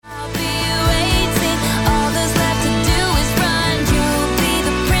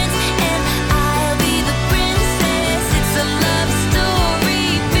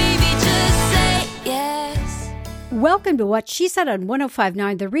to What She Said on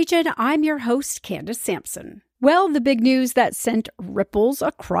 105.9 The Region. I'm your host, Candace Sampson. Well, the big news that sent ripples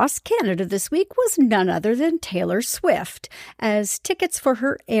across Canada this week was none other than Taylor Swift. As tickets for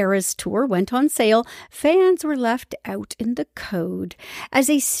her Eras tour went on sale, fans were left out in the cold,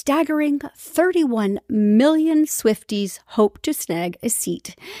 as a staggering 31 million Swifties hope to snag a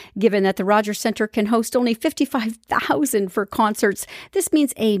seat. Given that the Rogers Centre can host only 55,000 for concerts, this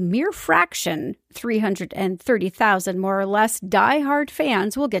means a mere fraction, 330,000 more or less, diehard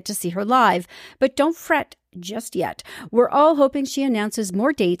fans will get to see her live. But don't fret just yet. We're all hoping she announces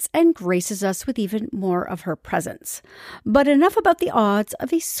more dates and graces us with even more of her presence. But enough about the odds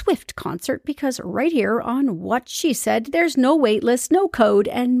of a Swift concert, because right here on What She Said, there's no wait list, no code,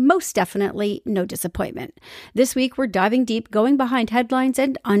 and most definitely no disappointment. This week, we're diving deep, going behind headlines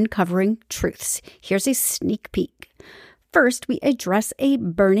and uncovering truths. Here's a sneak peek. First, we address a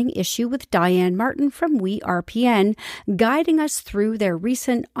burning issue with Dianne Martin from WeRPN, guiding us through their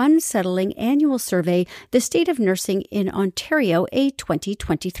recent unsettling annual survey, The State of Nursing in Ontario, a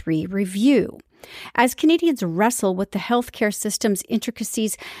 2023 review. As Canadians wrestle with the healthcare system's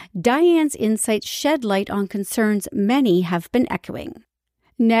intricacies, Dianne's insights shed light on concerns many have been echoing.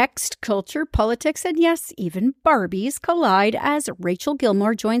 Next, culture, politics, and yes, even Barbies collide as Rachel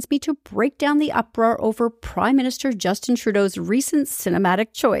Gilmore joins me to break down the uproar over Prime Minister Justin Trudeau's recent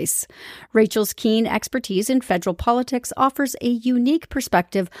cinematic choice. Rachel's keen expertise in federal politics offers a unique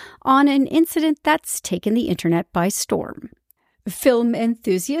perspective on an incident that's taken the internet by storm. Film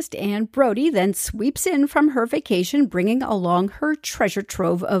enthusiast Anne Brodie then sweeps in from her vacation, bringing along her treasure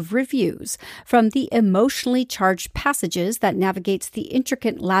trove of reviews. From the emotionally charged passages that navigates the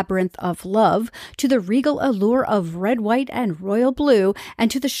intricate labyrinth of love, to the regal allure of red, white, and royal blue,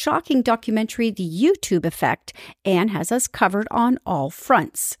 and to the shocking documentary The YouTube Effect, Anne has us covered on all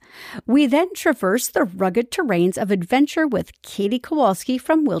fronts. We then traverse the rugged terrains of adventure with Katie Kowalski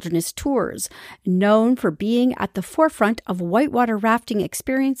from Wilderness Tours. Known for being at the forefront of whitewater rafting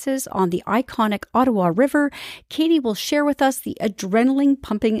experiences on the iconic Ottawa River, Katie will share with us the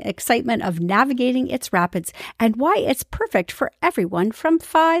adrenaline-pumping excitement of navigating its rapids and why it's perfect for everyone from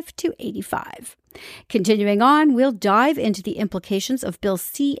 5 to 85. Continuing on, we'll dive into the implications of Bill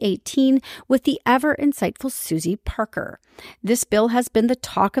C-18 with the ever-insightful Susie Parker. This bill has been the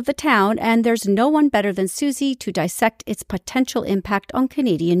talk of the town, and there's no one better than Susie to dissect its potential impact on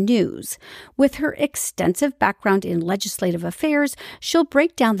Canadian news. With her extensive background in legislative affairs, she'll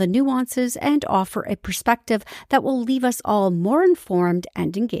break down the nuances and offer a perspective that will leave us all more informed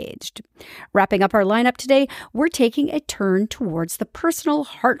and engaged. Wrapping up our lineup today, we're taking a turn towards the personal,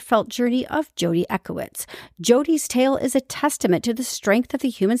 heartfelt journey of Jodi Echakowitz. Jodi's tale is a testament to the strength of the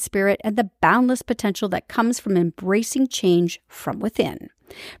human spirit and the boundless potential that comes from embracing change from within.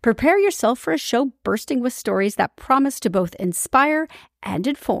 Prepare yourself for a show bursting with stories that promise to both inspire and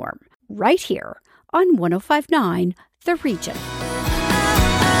inform, right here on 105.9 The Region.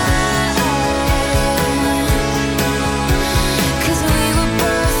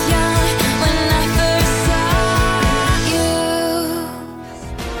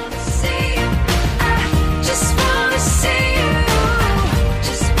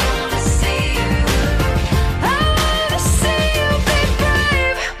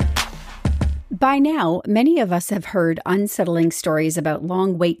 By now, many of us have heard unsettling stories about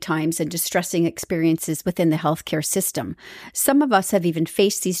long wait times and distressing experiences within the healthcare system. Some of us have even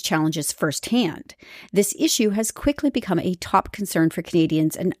faced these challenges firsthand. This issue has quickly become a top concern for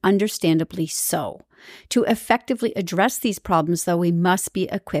Canadians, and understandably so. To effectively address these problems, though, we must be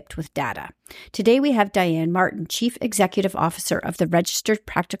equipped with data. Today, we have Dianne Martin, Chief Executive Officer of the Registered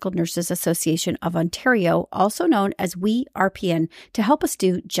Practical Nurses Association of Ontario, also known as WeRPN, to help us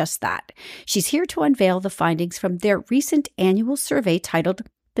do just that. She's here to unveil the findings from their recent annual survey titled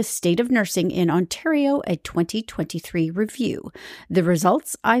The State of Nursing in Ontario, a 2023 review. The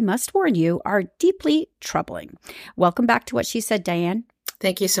results, I must warn you, are deeply troubling. Welcome back to What She Said, Dianne.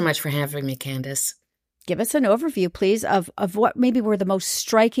 Thank you so much for having me, Candace. Give us an overview, please, of what maybe were the most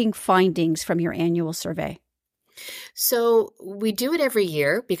striking findings from your annual survey. So we do it every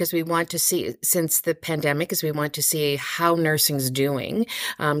year because we want to see, since the pandemic, is we want to see how nursing's doing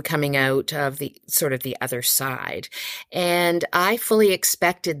coming out of the sort of the other side. And I fully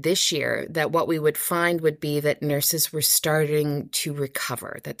expected this year that what we would find would be that nurses were starting to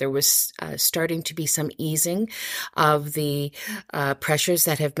recover, that there was starting to be some easing of the pressures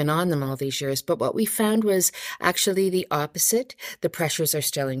that have been on them all these years. But what we found was actually the opposite. The pressures are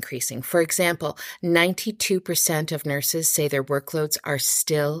still increasing. For example, 92% 91% of nurses say their workloads are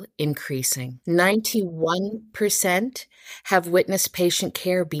still increasing. 91% have witnessed patient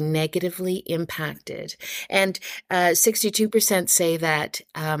care be negatively impacted. And 62% say that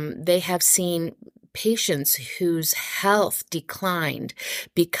they have seen patients whose health declined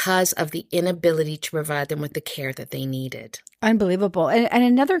because of the inability to provide them with the care that they needed. Unbelievable. And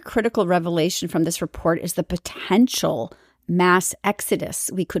another critical revelation from this report is the potential mass exodus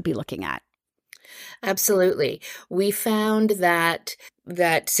we could be looking at. Absolutely. We found that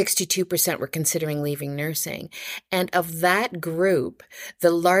 62% were considering leaving nursing. And of that group,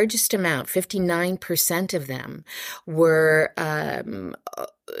 the largest amount, 59% of them, were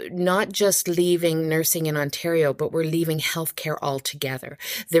not just leaving nursing in Ontario, but were leaving healthcare altogether.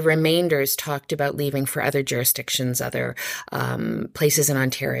 The remainders talked about leaving for other jurisdictions, other places in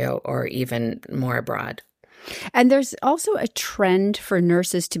Ontario, or even more abroad. And there's also a trend for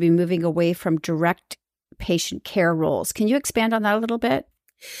nurses to be moving away from direct patient care roles. Can you expand on that a little bit?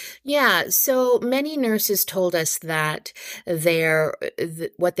 Yeah, so many nurses told us that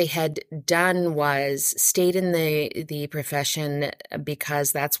what they had done was stayed in the profession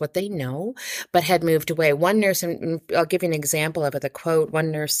because that's what they know, but had moved away. One nurse, and I'll give you an example of it, a quote, one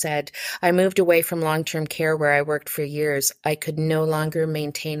nurse said, "I moved away from long-term care where I worked for years. I could no longer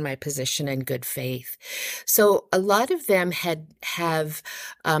maintain my position in good faith." So a lot of them have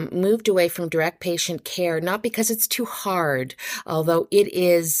moved away from direct patient care, not because it's too hard, although it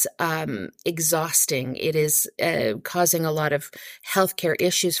is exhausting. It is causing a lot of healthcare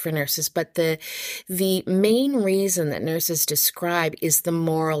issues for nurses. But the main reason that nurses describe is the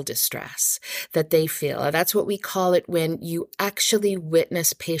moral distress that they feel. That's what we call it when you actually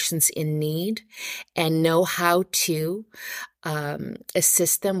witness patients in need and know how to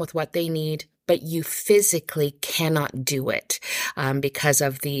assist them with what they need, but you physically cannot do it because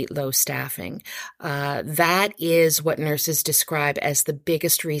of the low staffing. That is what nurses describe as the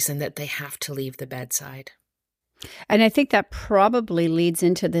biggest reason that they have to leave the bedside. And I think that probably leads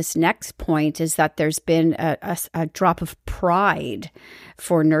into this next point, is that there's been a drop of pride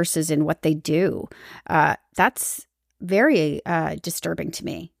for nurses in what they do. That's very disturbing to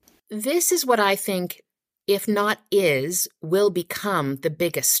me. This is what I think, if not will become the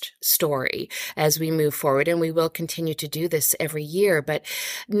biggest story as we move forward. And we will continue to do this every year. But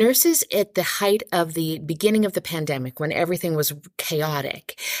nurses at the height of the beginning of the pandemic, when everything was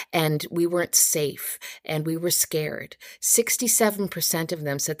chaotic and we weren't safe and we were scared, 67% of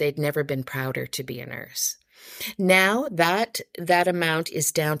them said they'd never been prouder to be a nurse. Now that amount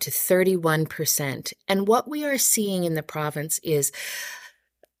is down to 31%. And what we are seeing in the province is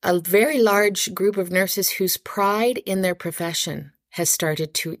a very large group of nurses whose pride in their profession has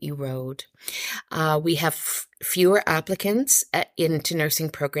started to erode. We have fewer applicants into nursing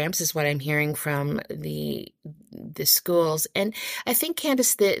programs, is what I'm hearing from the schools. And I think,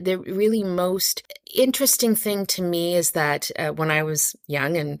 Candace, the really most interesting thing to me is that when I was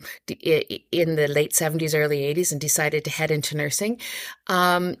young and in the late 70s, early 80s, and decided to head into nursing,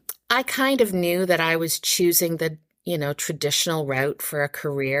 I kind of knew that I was choosing the traditional route for a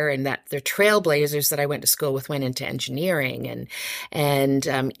career, and that the trailblazers that I went to school with went into engineering and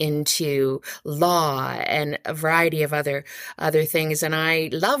into law and a variety of other things. And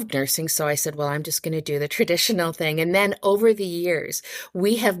I loved nursing. So I said, well, I'm just going to do the traditional thing. And then over the years,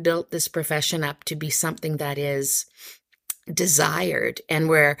 we have built this profession up to be something that is desired, and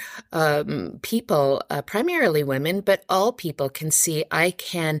where people, primarily women, but all people, can see I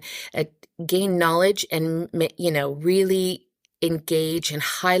can gain knowledge and really engage in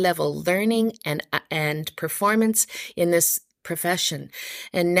high level learning and performance in this profession.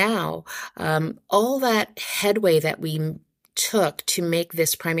 And now all that headway that we took to make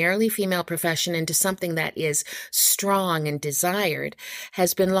this primarily female profession into something that is strong and desired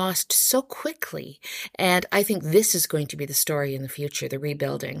has been lost so quickly. And I think this is going to be the story in the future, the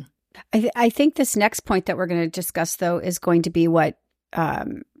rebuilding. I think this next point that we're going to discuss, though, is going to be what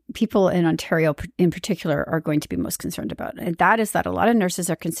people in Ontario in particular are going to be most concerned about. And that is that a lot of nurses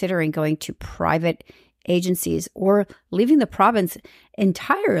are considering going to private agencies or leaving the province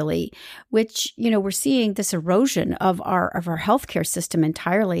entirely, which, we're seeing this erosion of our healthcare system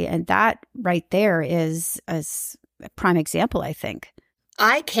entirely. And that right there is a prime example, I think.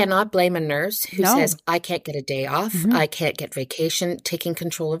 I cannot blame a nurse who says, I can't get a day off, I can't get vacation, taking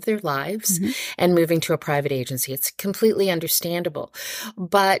control of their lives and moving to a private agency. It's completely understandable.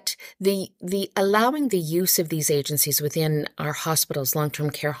 But the allowing the use of these agencies within our hospitals,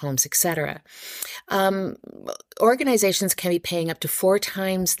 long-term care homes, etc., organizations can be paying up to 4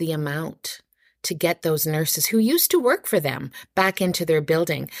 times the amount to get those nurses who used to work for them back into their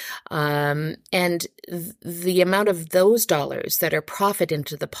building. And the amount of those dollars that are profit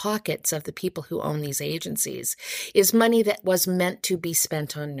into the pockets of the people who own these agencies is money that was meant to be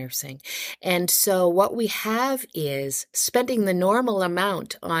spent on nursing. And so what we have is spending the normal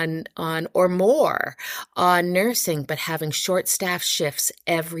amount on or more on nursing, but having short staff shifts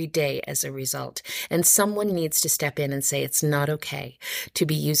every day as a result. And someone needs to step in and say it's not okay to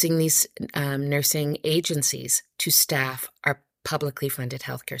be using these nursing agencies to staff our publicly funded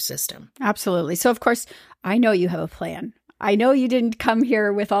healthcare system. Absolutely. So, of course, I know you have a plan. I know you didn't come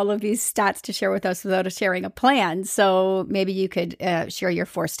here with all of these stats to share with us without sharing a plan. So maybe you could share your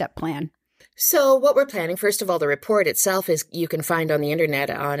 4-step plan. So what we're planning, first of all, the report itself is you can find on the internet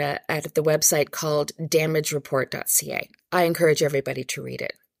at the website called damagereport.ca. I encourage everybody to read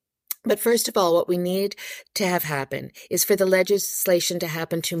it. But first of all, what we need to have happen is for the legislation to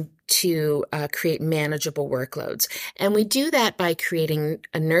happen to create manageable workloads. And we do that by creating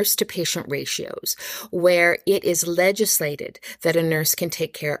a nurse-to-patient ratios where it is legislated that a nurse can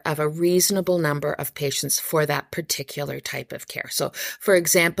take care of a reasonable number of patients for that particular type of care. So, for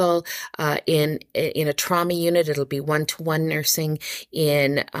example, in a trauma unit, it'll be 1-to-1 nursing.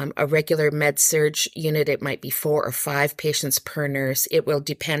 In a regular med-surg unit, it might be 4 or 5 patients per nurse. It will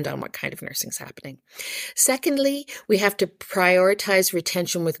depend on what kind of nursing is happening. Secondly, we have to prioritize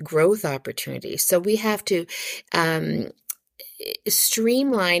retention with growth opportunities. So we have to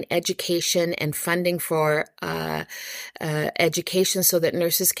streamline education and funding for education so that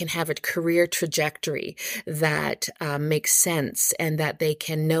nurses can have a career trajectory that makes sense, and that they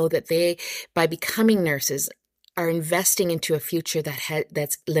can know that they, by becoming nurses, are investing into a future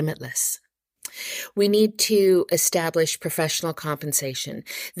that's limitless. We need to establish professional compensation.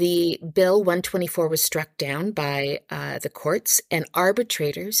 The Bill 124 was struck down by the courts, and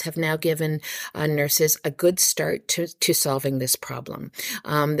arbitrators have now given nurses a good start to solving this problem.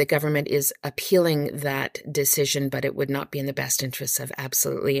 The government is appealing that decision, but it would not be in the best interests of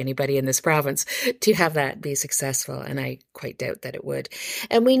absolutely anybody in this province to have that be successful, and I quite doubt that it would.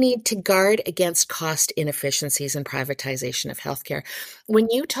 And we need to guard against cost inefficiencies and privatization of healthcare. When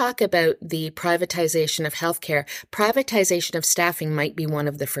you talk about the privatization of healthcare, privatization of staffing might be one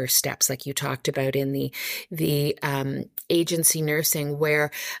of the first steps, like you talked about in the agency nursing,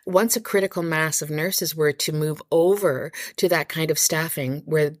 where once a critical mass of nurses were to move over to that kind of staffing,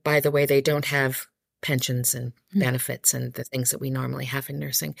 where, by the way, they don't have pensions and benefits and the things that we normally have in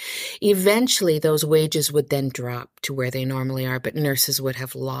nursing. Eventually, those wages would then drop to where they normally are, but nurses would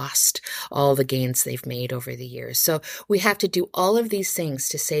have lost all the gains they've made over the years. So we have to do all of these things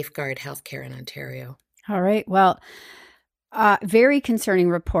to safeguard healthcare in Ontario. All right. Well, very concerning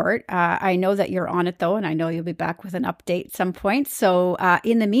report. I know that you're on it, though, and I know you'll be back with an update at some point. So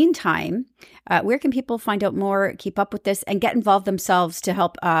in the meantime, where can people find out more, keep up with this, and get involved themselves to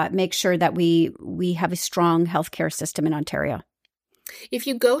help make sure that we have a strong healthcare system in Ontario? If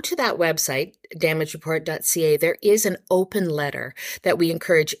you go to that website, damagereport.ca, there is an open letter that we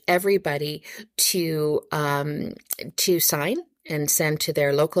encourage everybody to sign and send to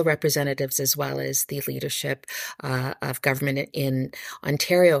their local representatives as well as the leadership of government in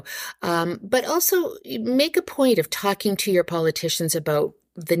Ontario. But also make a point of talking to your politicians about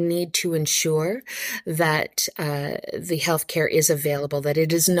the need to ensure that the healthcare is available, that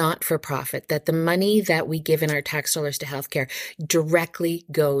it is not for profit, that the money that we give in our tax dollars to healthcare directly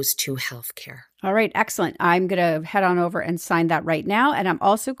goes to healthcare. All right, excellent. I'm going to head on over and sign that right now. And I'm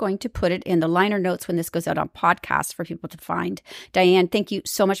also going to put it in the liner notes when this goes out on podcast for people to find. Dianne, thank you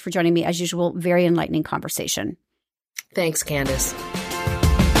so much for joining me. As usual, very enlightening conversation. Thanks, Candace.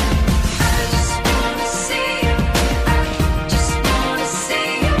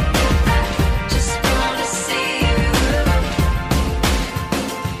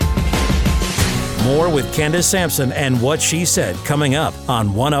 More with Candace Sampson and What She Said coming up on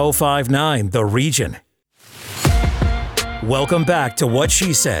 105.9 The Region. Welcome back to What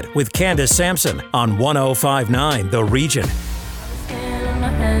She Said with Candace Sampson on 105.9 The Region.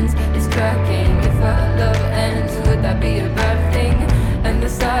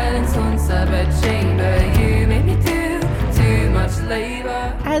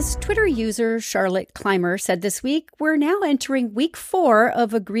 As Twitter user Charlotte Clymer said this week, we're now entering week 4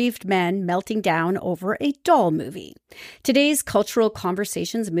 of aggrieved men melting down over a doll movie. Today's cultural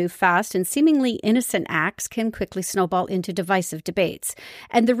conversations move fast, and seemingly innocent acts can quickly snowball into divisive debates.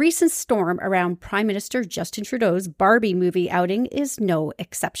 And the recent storm around Prime Minister Justin Trudeau's Barbie movie outing is no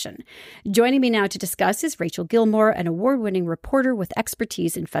exception. Joining me now to discuss is Rachel Gilmore, an award-winning reporter with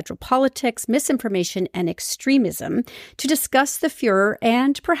expertise in federal politics, misinformation, and extremism, to discuss the furor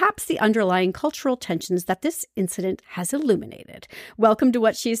and perhaps the underlying cultural tensions that this incident has illuminated. Welcome to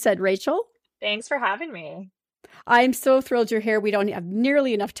What She Said, Rachel. Thanks for having me. I'm so thrilled you're here. We don't have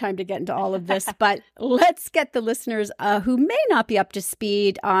nearly enough time to get into all of this, but let's get the listeners who may not be up to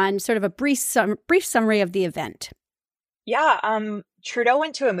speed on sort of a brief summary of the event. Yeah, Trudeau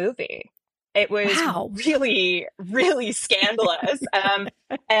went to a movie. It was really, really scandalous.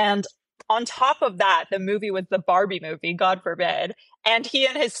 And on top of that, the movie was the Barbie movie, God forbid. And he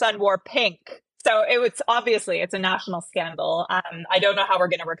and his son wore pink. So it's a national scandal. I don't know how we're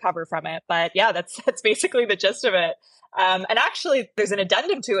going to recover from it, but yeah, that's basically the gist of it. And actually, there's an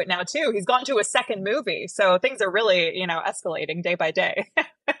addendum to it now too. He's gone to a second movie, so things are really, escalating day by day.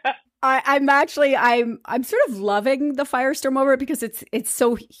 I'm sort of loving the firestorm over it because it's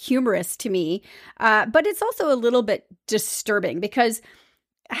so humorous to me, but it's also a little bit disturbing because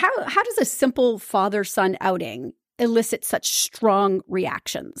how does a simple father-son outing elicit such strong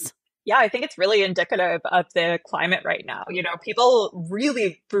reactions? Yeah, I think it's really indicative of the climate right now. People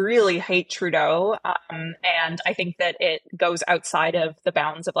really, really hate Trudeau. And I think that it goes outside of the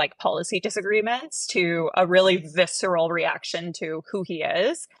bounds of like policy disagreements to a really visceral reaction to who he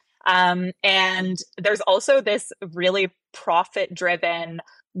is. And there's also this really profit-driven,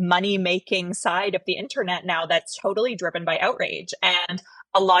 money-making side of the internet now that's totally driven by outrage. And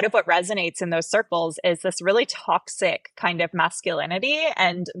a lot of what resonates in those circles is this really toxic kind of masculinity.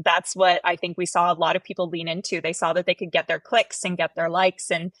 And that's what I think we saw a lot of people lean into. They saw that they could get their clicks and get their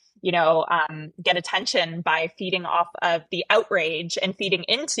likes and, get attention by feeding off of the outrage and feeding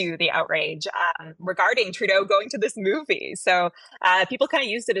into the outrage regarding Trudeau going to this movie. So people kind of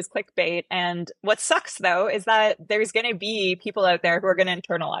used it as clickbait. And what sucks, though, is that there's going to be people out there who are going to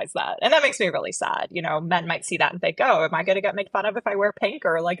internalize that. And that makes me really sad. Men might see that and think, oh, am I going to get made fun of if I wear pink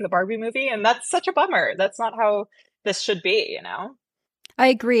or like the Barbie movie? And that's such a bummer. That's not how this should be, I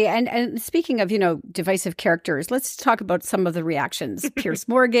agree. And speaking of, divisive characters, let's talk about some of the reactions. Piers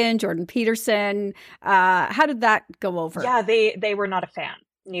Morgan, Jordan Peterson. How did that go over? Yeah, they were not a fan.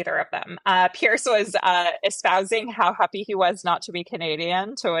 Neither of them. Pierce was espousing how happy he was not to be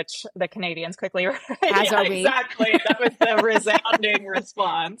Canadian, to which the Canadians quickly As are we. Exactly. That was the resounding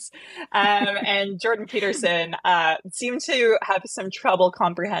response. And Jordan Peterson seemed to have some trouble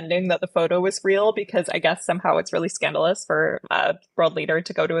comprehending that the photo was real because I guess somehow it's really scandalous for a world leader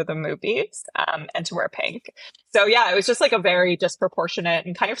to go to the movies and to wear pink. So yeah, it was just like a very disproportionate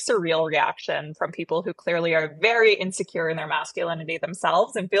and kind of surreal reaction from people who clearly are very insecure in their masculinity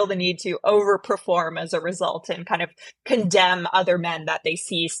themselves and feel the need to overperform as a result and kind of condemn other men that they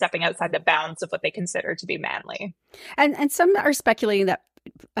see stepping outside the bounds of what they consider to be manly. And some are speculating that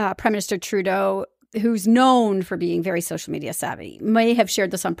Prime Minister Trudeau, who's known for being very social media savvy, may have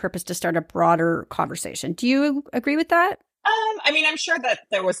shared this on purpose to start a broader conversation. Do you agree with that? I'm sure that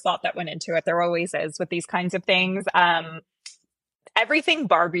there was thought that went into it. There always is with these kinds of things. Everything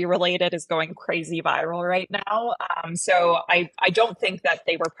Barbie related is going crazy viral right now. So I don't think that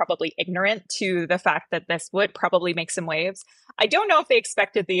they were probably ignorant to the fact that this would probably make some waves. I don't know if they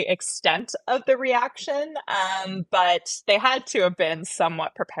expected the extent of the reaction, but they had to have been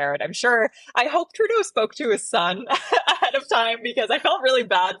somewhat prepared. I hope Trudeau spoke to his son ahead of time because I felt really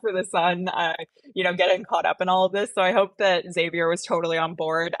bad for the son, getting caught up in all of this. So I hope that Xavier was totally on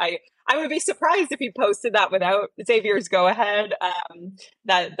board. I would be surprised if he posted that without Xavier's go-ahead.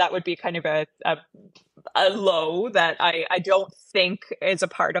 That would be kind of a low that I don't think is a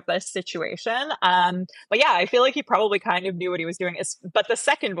part of this situation. But yeah, I feel like he probably kind of knew what he was doing. But the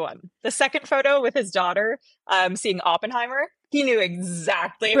second photo with his daughter seeing Oppenheimer, he knew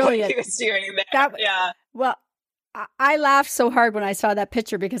exactly Brilliant. What he was doing there. Yeah. Well, I laughed so hard when I saw that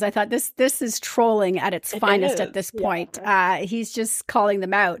picture because I thought this is trolling at its finest at this point. Yeah. He's just calling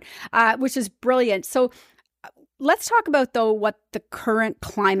them out, which is brilliant. So let's talk about, though, what the current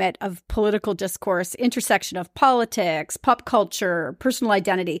climate of political discourse, intersection of politics, pop culture, personal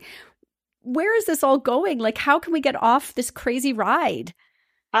identity. Where is this all going? Like, how can we get off this crazy ride?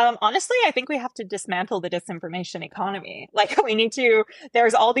 Honestly, I think we have to dismantle the disinformation economy. Like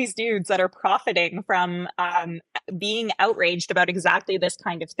there's all these dudes that are profiting from being outraged about exactly this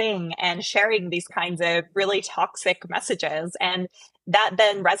kind of thing and sharing these kinds of really toxic messages. And that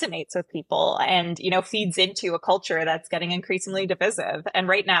then resonates with people and, feeds into a culture that's getting increasingly divisive. And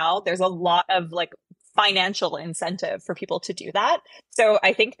right now there's a lot of financial incentive for people to do that. So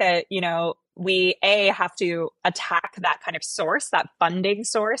I think that, we have to attack that kind of source, that funding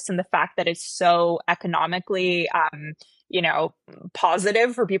source, and the fact that it's so economically,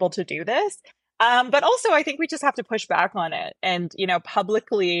 positive for people to do this. But also I think we just have to push back on it and,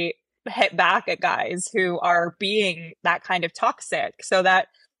 publicly hit back at guys who are being that kind of toxic so that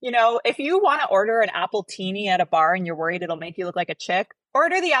If you want to order an apple teeny at a bar and you're worried it'll make you look like a chick,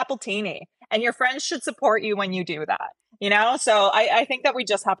 order the apple teeny, and your friends should support you when you do that. So I think that we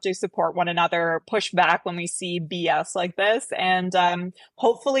just have to support one another, push back when we see BS like this. And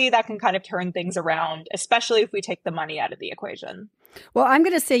hopefully that can kind of turn things around, especially if we take the money out of the equation. Well, I'm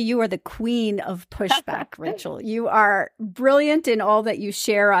going to say you are the queen of pushback, Rachel. You are brilliant in all that you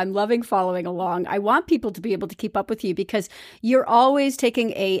share. I'm loving following along. I want people to be able to keep up with you because you're always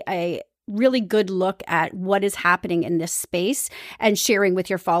taking a really good look at what is happening in this space and sharing with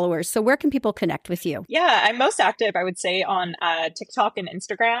your followers. So where can people connect with you? Yeah, I'm most active, I would say, on TikTok and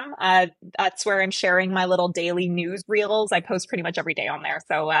Instagram. That's where I'm sharing my little daily news reels. I post pretty much every day on there.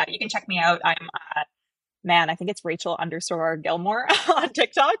 So you can check me out. I'm I think it's Rachel_Gilmore on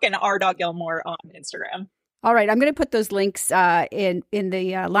TikTok and r.Gilmore on Instagram. All right. I'm going to put those links in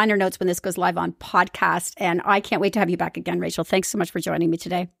the liner notes when this goes live on podcast. And I can't wait to have you back again, Rachel. Thanks so much for joining me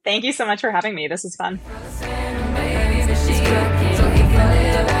today. Thank you so much for having me. This is fun.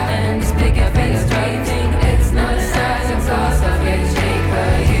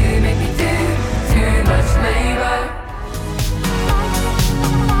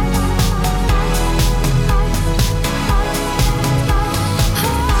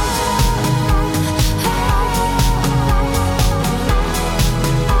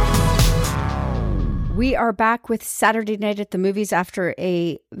 We are back with Saturday Night at the Movies after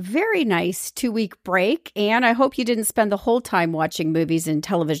a very nice 2-week break. And I hope you didn't spend the whole time watching movies and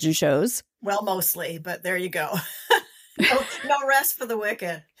television shows. Well, mostly, but there you go. No rest for the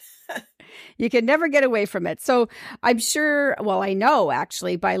wicked. You can never get away from it. So I'm sure, well, I know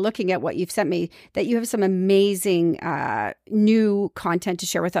actually by looking at what you've sent me that you have some amazing new content to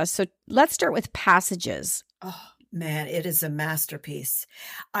share with us. So let's start with Passages. Oh, man, it is a masterpiece.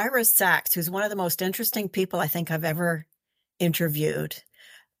 Ira Sachs, who's one of the most interesting people I think I've ever interviewed.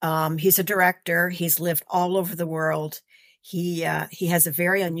 He's a director. He's lived all over the world. He has a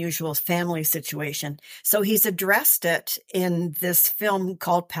very unusual family situation. So he's addressed it in this film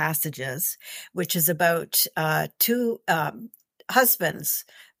called Passages, which is about two husbands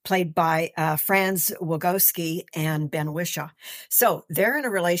played by Franz Kowalski and Ben Whishaw. So they're in a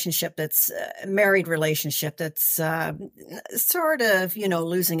relationship that's a married relationship that's sort of,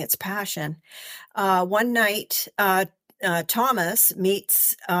 losing its passion. One night, Thomas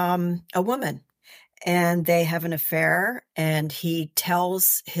meets a woman and they have an affair, and he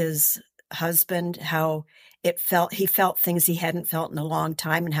tells his husband how he felt things he hadn't felt in a long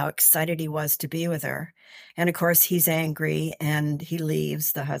time and how excited he was to be with her. And of course, he's angry and he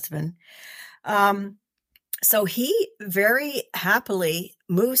leaves, the husband. So he very happily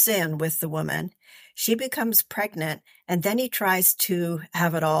moves in with the woman. She becomes pregnant, and then he tries to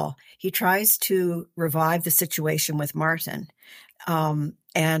have it all. He tries to revive the situation with Martin.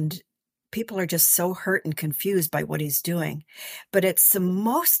 And people are just so hurt and confused by what he's doing. But it's the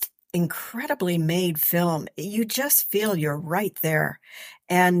most incredibly made film. You just feel you're right there.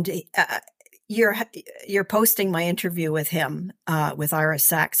 And you're posting my interview with him, with Ira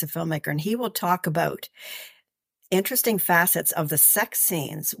Sachs, a filmmaker, and he will talk about interesting facets of the sex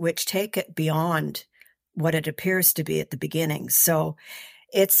scenes, which take it beyond what it appears to be at the beginning. So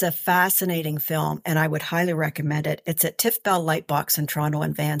it's a fascinating film, and I would highly recommend it. It's at TIFF Bell Lightbox in Toronto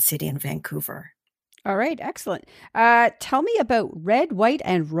and Van City in Vancouver. All right, excellent. Tell me about Red, White,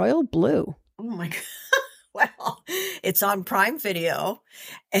 and Royal Blue. Oh my God. Well, it's on Prime Video,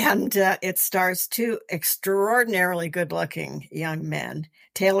 and it stars two extraordinarily good-looking young men,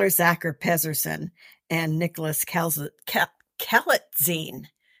 Taylor Zacher Pezerson and Nicholas Kalatzine.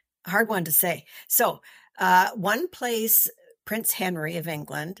 Hard one to say. So one plays Prince Henry of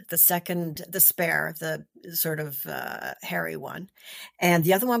England, the second, the spare, the sort of hairy one. And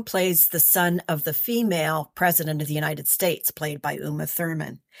the other one plays the son of the female president of the United States, played by Uma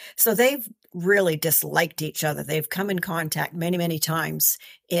Thurman. So they've really disliked each other. They've come in contact many, many times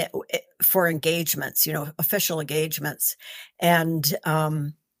for engagements, official engagements. And,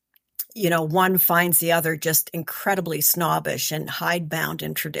 one finds the other just incredibly snobbish and hidebound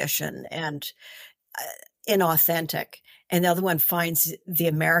in tradition and inauthentic. And the other one finds the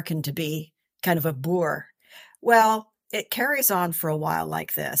American to be kind of a boor. Well, it carries on for a while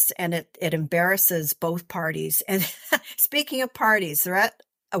like this, and it embarrasses both parties. And speaking of parties, they're at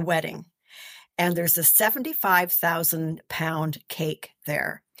a wedding, and there's a 75,000-pound cake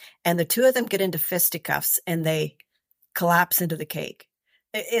there. And the two of them get into fisticuffs, and they collapse into the cake.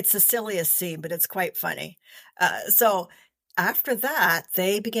 It's the silliest scene, but it's quite funny. So after that,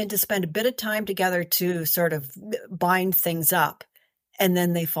 they begin to spend a bit of time together to sort of bind things up, and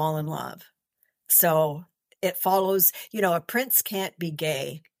then they fall in love. So it follows, a prince can't be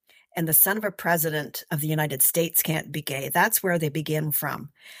gay and the son of a president of the United States can't be gay. That's where they begin from.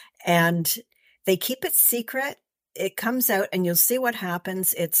 And they keep it secret. It comes out and you'll see what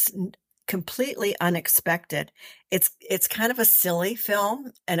happens. It's completely unexpected. It's kind of a silly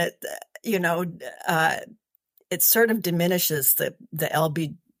film, and it sort of diminishes the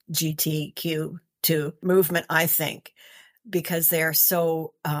LGBTQ2 movement, I think, because they're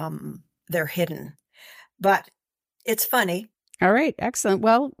so they're hidden. But it's funny. All right. Excellent.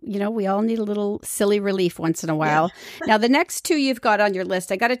 Well, we all need a little silly relief once in a while. Yeah. Now, the next two you've got on your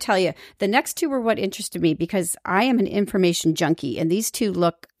list, I got to tell you, the next two were what interested me because I am an information junkie and these two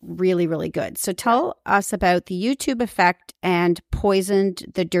look really, really good. So tell us about the YouTube Effect and Poisoned: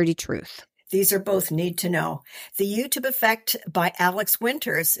 The Dirty Truth. These are both need to know. The YouTube Effect by Alex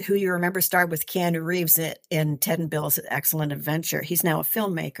Winters, who you remember starred with Keanu Reeves in Ted and Bill's Excellent Adventure. He's now a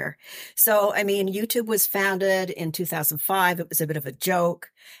filmmaker. So, YouTube was founded in 2005. It was a bit of a joke,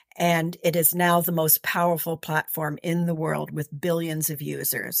 and it is now the most powerful platform in the world with billions of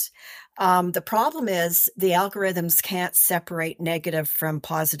users. The problem is the algorithms can't separate negative from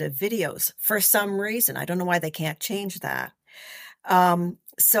positive videos for some reason. I don't know why they can't change that.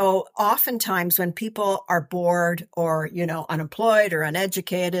 So oftentimes when people are bored or, unemployed or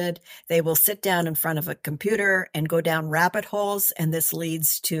uneducated, they will sit down in front of a computer and go down rabbit holes. And this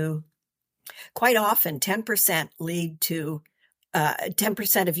leads to, quite often, 10% lead to,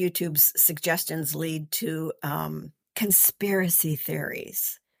 10% of YouTube's suggestions lead to conspiracy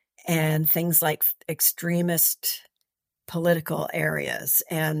theories and things like extremist political areas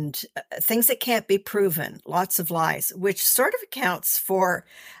and things that can't be proven, lots of lies, which sort of accounts for,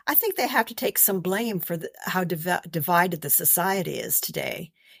 I think they have to take some blame for how divided the society is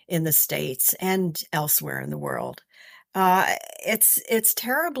today in the States and elsewhere in the world. It's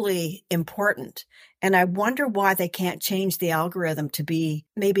terribly important. And I wonder why they can't change the algorithm to be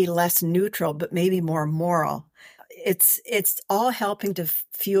maybe less neutral, but maybe more moral. It's all helping to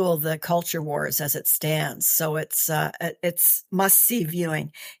fuel the culture wars as it stands. So it's must-see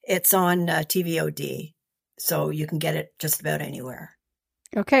viewing. It's on TVOD, so you can get it just about anywhere.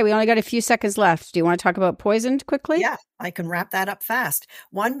 Okay, we only got a few seconds left. Do you want to talk about Poisoned quickly? Yeah, I can wrap that up fast.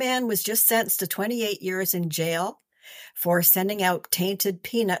 One man was just sentenced to 28 years in jail for sending out tainted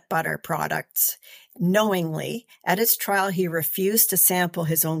peanut butter products. Knowingly, at his trial, he refused to sample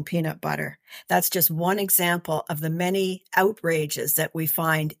his own peanut butter. That's just one example of the many outrages that we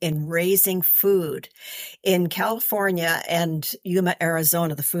find in raising food. In California and Yuma,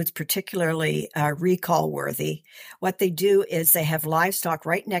 Arizona, the food's particularly recall worthy. What they do is they have livestock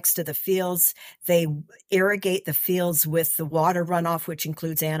right next to the fields. They irrigate the fields with the water runoff, which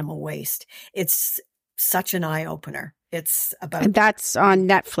includes animal waste. It's such an eye-opener. And that's on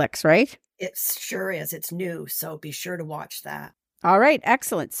Netflix, right? It sure is. It's new, so be sure to watch that. All right,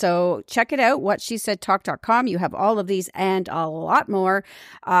 excellent. So check it out, whatshesaidtalk.com. You have all of these and a lot more.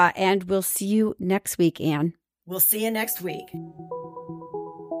 And we'll see you next week, Anne. We'll see you next week.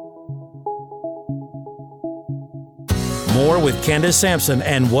 More with Candace Sampson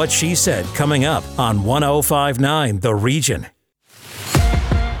and What She Said coming up on 105.9 The Region.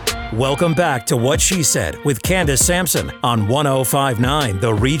 Welcome back to What She Said with Candace Sampson on 105.9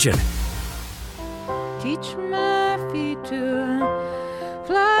 The Region. Teach my feet to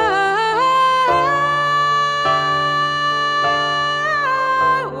fly.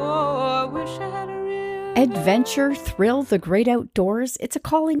 Oh, I wish I had a real Adventure, thrill, the great outdoors. It's a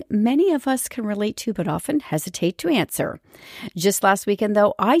calling many of us can relate to, but often hesitate to answer. Just last weekend,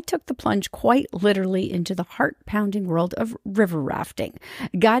 though, I took the plunge quite literally into the heart-pounding world of river rafting,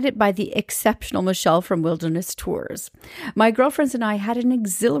 guided by the exceptional Michelle from Wilderness Tours. My girlfriends and I had an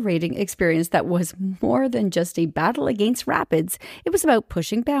exhilarating experience that was more than just a battle against rapids. It was about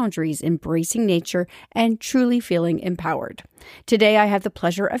pushing boundaries, embracing nature, and truly feeling empowered. Today, I have the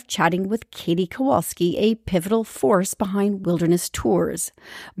pleasure of chatting with Katie Kowalski, a pivotal force behind Wilderness Tours.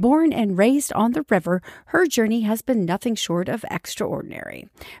 Born and raised on the river, her journey has been nothing short of extraordinary.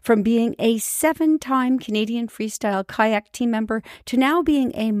 From being a 7-time Canadian freestyle kayak team member to now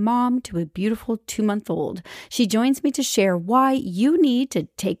being a mom to a beautiful 2-month-old, she joins me to share why you need to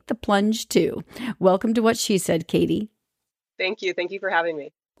take the plunge too. Welcome to What She Said, Katie. Thank you. Thank you for having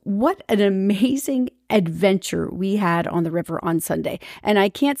me. What an amazing adventure we had on the river on Sunday. And I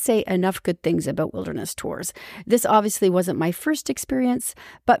can't say enough good things about Wilderness Tours. This obviously wasn't my first experience,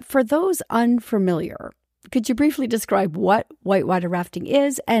 but for those unfamiliar, could you briefly describe what whitewater rafting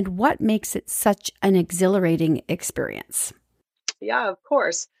is and what makes it such an exhilarating experience? Yeah, of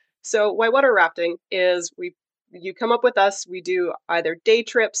course. So whitewater rafting is you come up with us. We do either day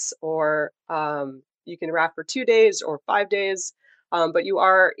trips or you can raft for 2 days or 5 days. but you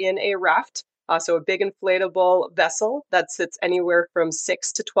are in a raft. So a big inflatable vessel that sits anywhere from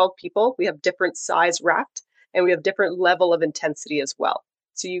 6 to 12 people. We have different size raft, and we have different level of intensity as well.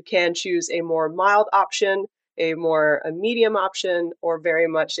 So you can choose a more mild option, a medium option, or very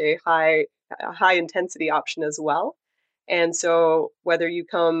much a high intensity option as well. And so whether you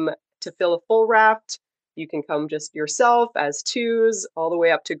come to fill a full raft, you can come just yourself as twos, all the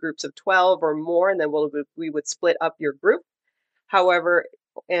way up to groups of 12 or more, and then we would split up your group. However,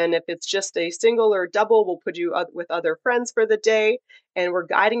 and if it's just a single or double, we'll put you with other friends for the day, and we're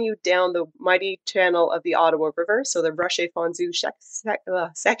guiding you down the mighty channel of the Ottawa River, so the Rocher-Fonzu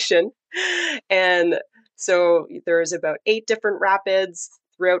section. And so there's about 8 different rapids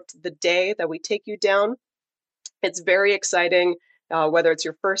throughout the day that we take you down. It's very exciting, whether it's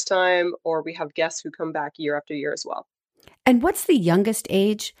your first time or we have guests who come back year after year as well. And what's the youngest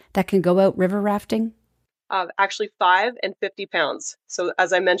age that can go out river rafting? Actually 5 and 50 pounds. So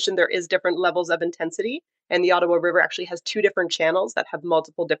as I mentioned, there is different levels of intensity, and the Ottawa River actually has 2 different channels that have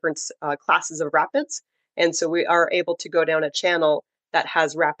multiple different classes of rapids. And so we are able to go down a channel that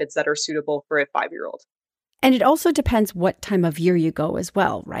has rapids that are suitable for a 5-year-old. And it also depends what time of year you go as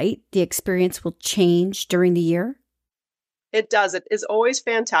well, right? The experience will change during the year? It does. It is always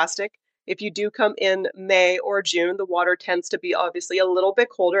fantastic. If you do come in May or June, the water tends to be obviously a little bit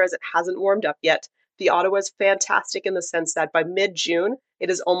colder as it hasn't warmed up yet. The Ottawa is fantastic in the sense that by mid-June,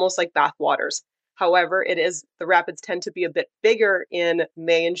 it is almost like bath waters. However, the rapids tend to be a bit bigger in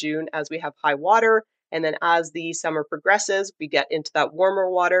May and June as we have high water. And then as the summer progresses, we get into that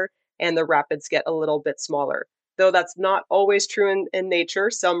warmer water and the rapids get a little bit smaller. Though that's not always true in nature.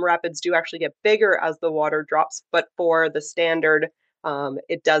 Some rapids do actually get bigger as the water drops, but for the standard,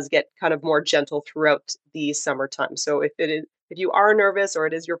 it does get kind of more gentle throughout the summertime. So if you are nervous or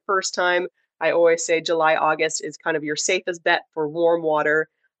it is your first time, I always say July, August is kind of your safest bet for warm water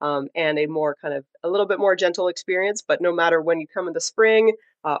and a little bit more gentle experience. But no matter when you come in the spring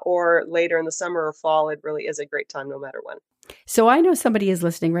or later in the summer or fall, it really is a great time no matter when. So I know somebody is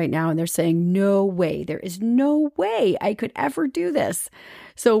listening right now and they're saying, no way, there is no way I could ever do this.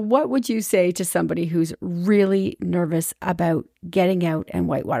 So what would you say to somebody who's really nervous about getting out and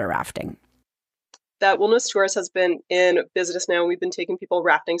whitewater rafting? That Wilderness Tours has been in business now. We've been taking people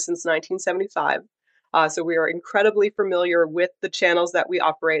rafting since 1975. So we are incredibly familiar with the channels that we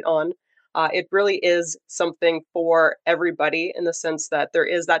operate on. It really is something for everybody in the sense that there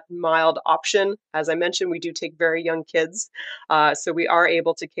is that mild option. As I mentioned, we do take very young kids. So we are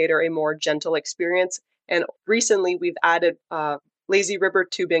able to cater a more gentle experience. And recently we've added lazy river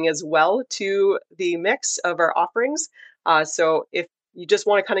tubing as well to the mix of our offerings. So if you just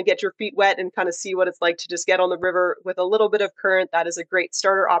want to kind of get your feet wet and kind of see what it's like to just get on the river with a little bit of current, that is a great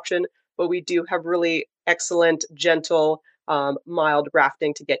starter option. But we do have really excellent, gentle, mild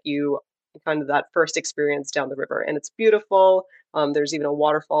rafting to get you kind of that first experience down the river. And it's beautiful. There's even a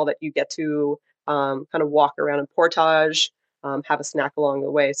waterfall that you get to kind of walk around and portage, have a snack along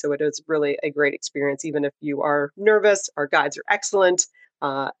the way. So it is really a great experience, even if you are nervous. Our guides are excellent.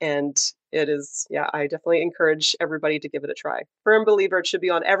 And it is, I definitely encourage everybody to give it a try. Firm believer, it should be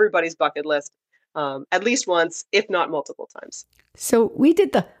on everybody's bucket list at least once, if not multiple times. So we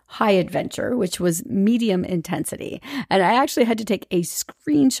did the high adventure, which was medium intensity. And I actually had to take a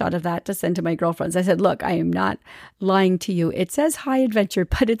screenshot of that to send to my girlfriends. I said, look, I am not lying to you. It says high adventure,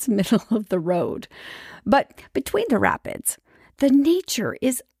 but it's middle of the road. But between the rapids, the nature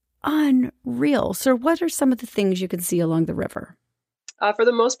is unreal. So what are some of the things you can see along the river? For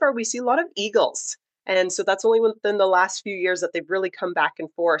the most part, we see a lot of eagles. And so that's only within the last few years that they've really come back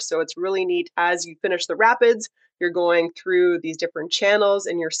and forth. So it's really neat as you finish the rapids, you're going through these different channels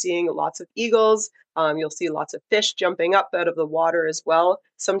and you're seeing lots of eagles. You'll see lots of fish jumping up out of the water as well.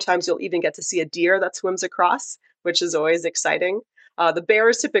 Sometimes you'll even get to see a deer that swims across, which is always exciting. The bear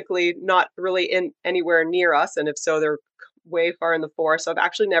is typically not really anywhere near us. And if so, they're way far in the forest. So I've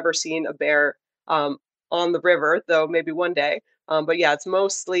actually never seen a bear on the river, though maybe one day. But yeah, it's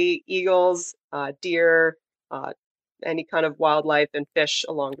mostly eagles, deer, any kind of wildlife and fish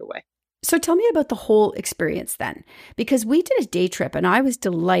along the way. So tell me about the whole experience then, because we did a day trip and I was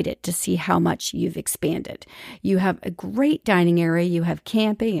delighted to see how much you've expanded. You have a great dining area, you have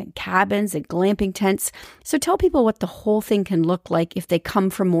camping and cabins and glamping tents. So tell people what the whole thing can look like if they come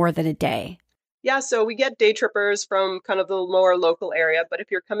for more than a day. Yeah, so we get day trippers from kind of the more local area, but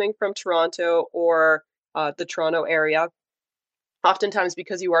if you're coming from Toronto or the Toronto area, oftentimes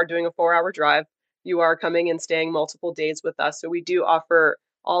because you are doing a 4-hour drive, you are coming and staying multiple days with us. So we do offer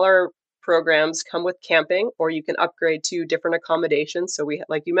all our programs come with camping, or you can upgrade to different accommodations. So we,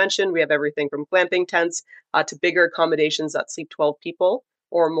 like you mentioned, we have everything from glamping tents to bigger accommodations that sleep 12 people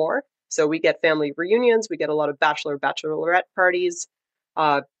or more. So we get family reunions, we get a lot of bachelorette parties,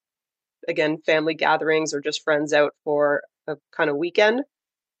 again, family gatherings, or just friends out for a kind of weekend.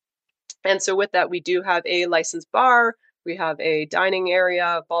 And so with that, we do have a licensed bar, we have a dining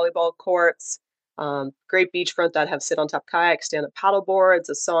area, volleyball courts, great beachfront that have sit-on-top kayaks, stand-up paddle boards,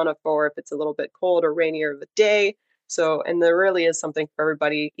 a sauna for if it's a little bit cold or rainier of a day. So, and there really is something for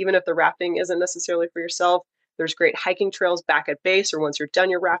everybody. Even if the rafting isn't necessarily for yourself, there's great hiking trails back at base, or once you're done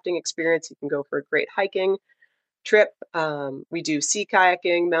your rafting experience, you can go for a great hiking trip. We do sea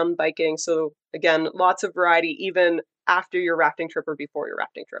kayaking, mountain biking. So again, lots of variety, even after your rafting trip or before your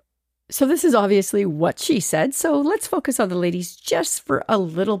rafting trip. So this is obviously what she said. So let's focus on the ladies just for a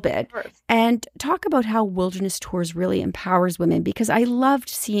little bit and talk about how wilderness tours really empowers women, because I loved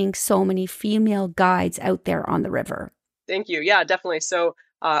seeing so many female guides out there on the river. Thank you. Yeah, definitely. So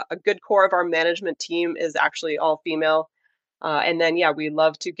a good core of our management team is actually all female. And then, yeah, we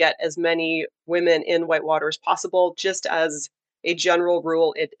love to get as many women in whitewater as possible. Just as a general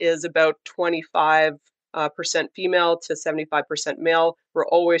rule, it is about 25% female to 75% male. We're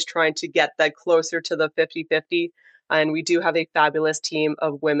always trying to get that closer to the 50-50. And we do have a fabulous team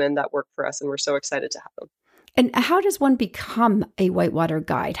of women that work for us, and we're so excited to have them. And how does one become a whitewater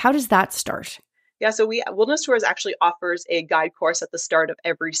guide? How does that start? Yeah, so Wilderness Tours actually offers a guide course at the start of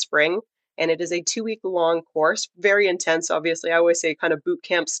every spring. And it is a 2-week long course, very intense. Obviously, I always say kind of boot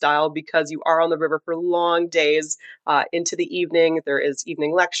camp style, because you are on the river for long days into the evening. There is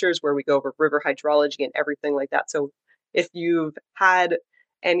evening lectures where we go over river hydrology and everything like that. So if you've had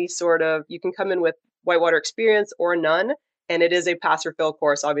any sort of, you can come in with whitewater experience or none. And it is a pass or fail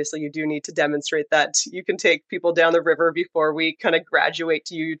course. Obviously, you do need to demonstrate that you can take people down the river before we kind of graduate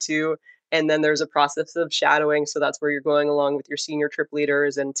to you two. And then there's a process of shadowing. So that's where you're going along with your senior trip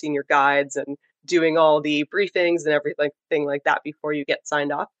leaders and senior guides and doing all the briefings and everything like that before you get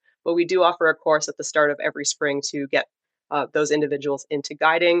signed off. But we do offer a course at the start of every spring to get those individuals into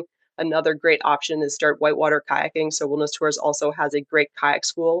guiding. Another great option is start whitewater kayaking. So Wilderness Tours also has a great kayak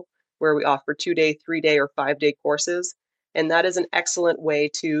school where we offer 2-day, 3-day, or 5-day courses. And that is an excellent way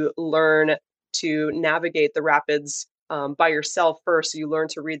to learn to navigate the rapids by yourself first. So you learn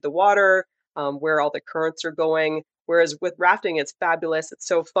to read the water, where all the currents are going. Whereas with rafting, it's fabulous. It's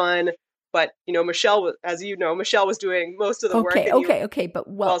so fun. But, you know, Michelle, as you know, Michelle was doing most of the work. Okay. But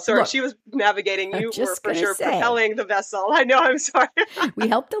sorry, look, she was navigating. You were for sure say, propelling the vessel. I know, I'm sorry. We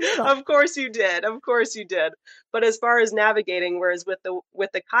helped a little. Of course you did. But as far as navigating, whereas with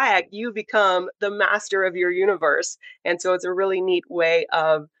the kayak, you become the master of your universe. And so it's a really neat way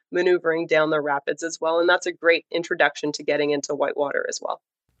of maneuvering down the rapids as well. And that's a great introduction to getting into whitewater as well.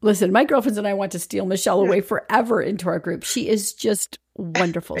 Listen, my girlfriends and I want to steal Michelle away forever into our group. She is just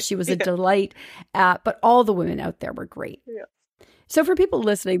wonderful. She was a delight, but all the women out there were great. Yeah. So for people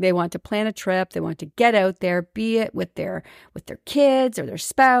listening, they want to plan a trip. They want to get out there, be it with their kids or their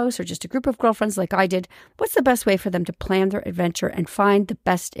spouse or just a group of girlfriends like I did. What's the best way for them to plan their adventure and find the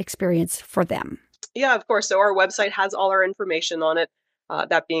best experience for them? Yeah, of course. So our website has all our information on it.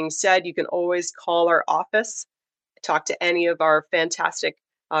 That being said, you can always call our office, talk to any of our fantastic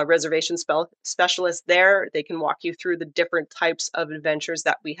reservation specialists there. They can walk you through the different types of adventures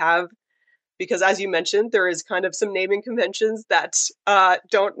that we have. Because as you mentioned, there is kind of some naming conventions that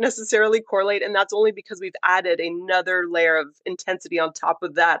don't necessarily correlate. And that's only because we've added another layer of intensity on top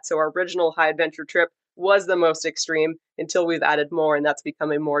of that. So our original high adventure trip was the most extreme until we've added more. And that's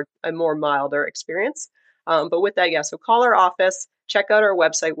become a more milder experience. But with that, yeah, so call our office, check out our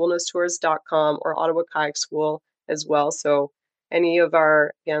website, wilderness-tours.com, or Ottawa Kayak School as well. So any of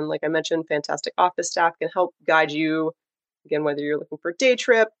our, again, like I mentioned, fantastic office staff can help guide you, again, whether you're looking for a day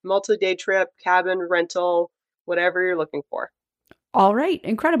trip, multi-day trip, cabin rental, whatever you're looking for. All right.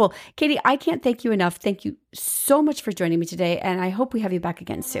 Incredible. Katie, I can't thank you enough. Thank you so much for joining me today, and I hope we have you back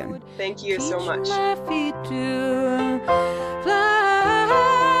again soon. Thank you so much.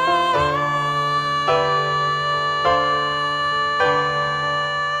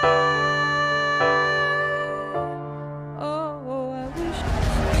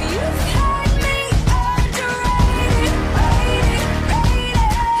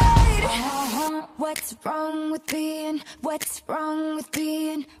 What's wrong with being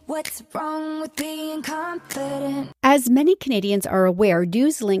confident? As many Canadians are aware,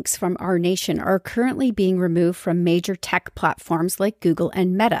 news links from our nation are currently being removed from major tech platforms like Google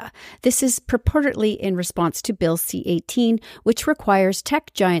and Meta. This is purportedly in response to Bill C-18, which requires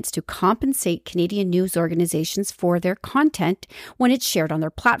tech giants to compensate Canadian news organizations for their content when it's shared on their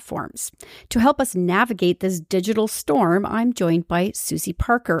platforms. To help us navigate this digital storm, I'm joined by Susie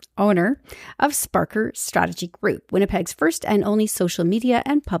Parker, owner of Sparker Strategy Group, Winnipeg's first and only social media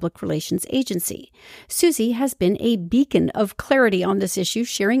and public relations agency. Susie has been a beacon of clarity on this issue,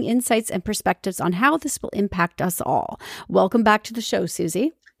 sharing insights and perspectives on how this will impact us all. Welcome back to the show,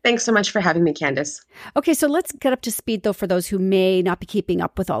 Susie. Thanks so much for having me, Candace. Okay, so let's get up to speed, though, for those who may not be keeping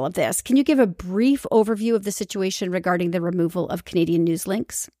up with all of this. Can you give a brief overview of the situation regarding the removal of Canadian news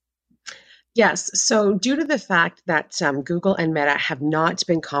links? Yes. So due to the fact that Google and Meta have not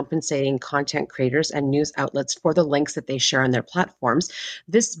been compensating content creators and news outlets for the links that they share on their platforms,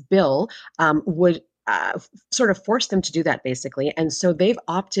 this bill would sort of force them to do that, basically. And so they've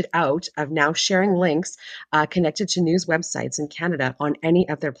opted out of now sharing links connected to news websites in Canada on any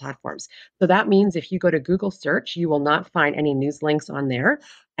of their platforms. So that means if you go to Google search, you will not find any news links on there.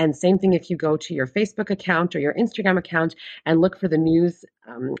 And same thing if you go to your Facebook account or your Instagram account and look for the news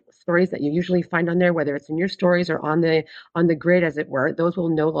stories that you usually find on there, whether it's in your stories or on the grid, as it were, those will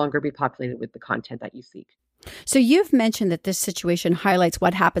no longer be populated with the content that you seek. So you've mentioned that this situation highlights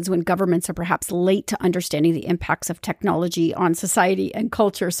what happens when governments are perhaps late to understanding the impacts of technology on society and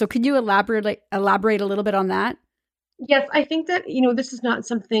culture. So can you elaborate a little bit on that? Yes, I think that, this is not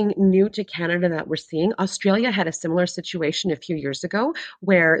something new to Canada that we're seeing. Australia had a similar situation a few years ago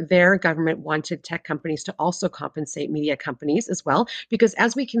where their government wanted tech companies to also compensate media companies as well, because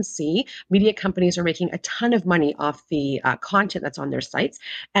as we can see, media companies are making a ton of money off the content that's on their sites.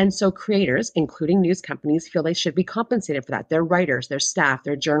 And so creators, including news companies, feel they should be compensated for that. Their writers, their staff,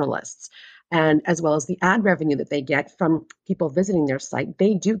 their journalists. And as well as the ad revenue that they get from people visiting their site,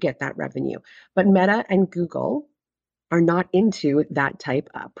 they do get that revenue. But Meta and Google are not into that type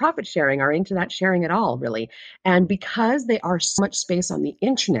of profit sharing, are into that sharing at all, really. And because they are so much space on the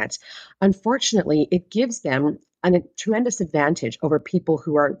internet, unfortunately, it gives them a tremendous advantage over people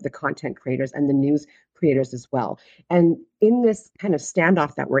who are the content creators and the news creators as well. And in this kind of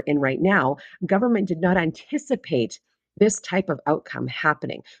standoff that we're in right now, government did not anticipate this type of outcome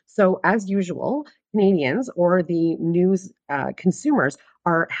happening. So as usual, Canadians or the news consumers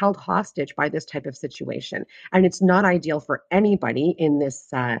are held hostage by this type of situation. And it's not ideal for anybody in this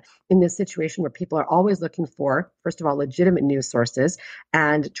situation where people are always looking for, first of all, legitimate news sources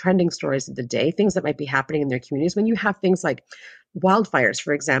and trending stories of the day, things that might be happening in their communities. When you have things like wildfires,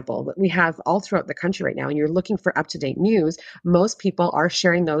 for example, that we have all throughout the country right now, and you're looking for up-to-date news, most people are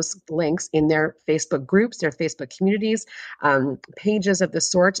sharing those links in their Facebook groups, their Facebook communities, pages of the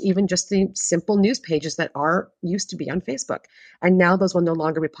sort, even just the simple news pages that used to be on Facebook. And now those will no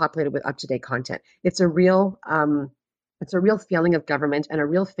longer be populated with up-to-date content. It's a real failing of government and a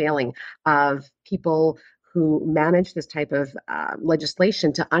real failing of people who manage this type of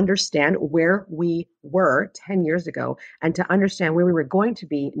legislation to understand where we were 10 years ago and to understand where we were going to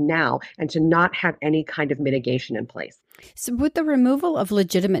be now and to not have any kind of mitigation in place. So with the removal of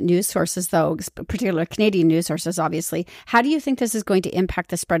legitimate news sources, though, particularly Canadian news sources, obviously, how do you think this is going to impact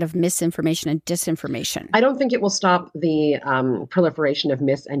the spread of misinformation and disinformation? I don't think it will stop the proliferation of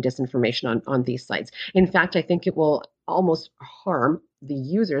mis and disinformation on these sites. In fact, I think it will almost harm the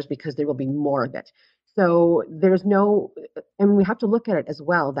users because there will be more of it. So and we have to look at it as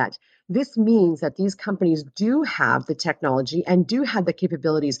well, that this means that these companies do have the technology and do have the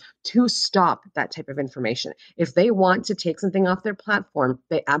capabilities to stop that type of information. If they want to take something off their platform,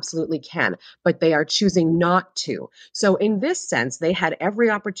 they absolutely can, but they are choosing not to. So in this sense, they had every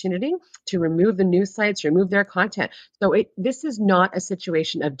opportunity to remove the news sites, remove their content. So this is not a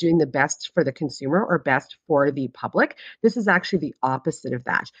situation of doing the best for the consumer or best for the public. This is actually the opposite of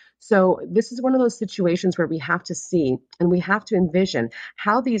that. So this is one of those situations where we have to see and we have to envision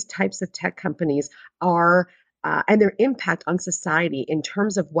how these types of tech companies are and their impact on society in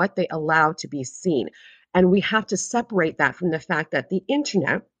terms of what they allow to be seen. And we have to separate that from the fact that the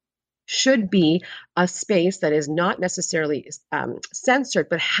internet should be a space that is not necessarily censored,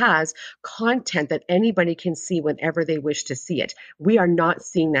 but has content that anybody can see whenever they wish to see it. We are not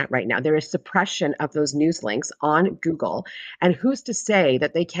seeing that right now. There is suppression of those news links on Google. And who's to say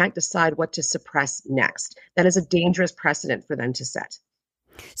that they can't decide what to suppress next? That is a dangerous precedent for them to set.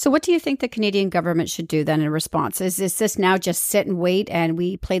 So what do you think the Canadian government should do then in response? Is this now just sit and wait and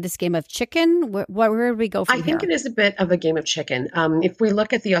we play this game of chicken? Where do we go from here? I think it is a bit of a game of chicken. If we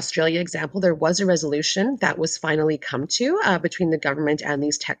look at the Australia example, there was a resolution that was finally come to between the government and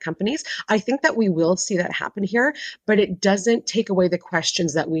these tech companies. I think that we will see that happen here, but it doesn't take away the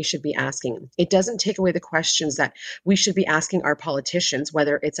questions that we should be asking. It doesn't take away the questions that we should be asking our politicians,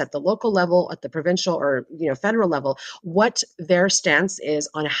 whether it's at the local level, at the provincial or federal level, what their stance is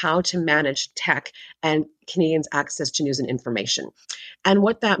on how to manage tech and Canadians' access to news and information. And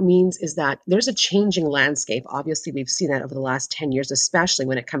what that means is that there's a changing landscape. Obviously, we've seen that over the last 10 years, especially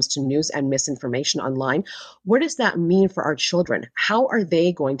when it comes to news and misinformation online. What does that mean for our children? How are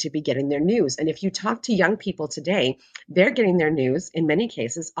they going to be getting their news? And if you talk to young people today, they're getting their news in many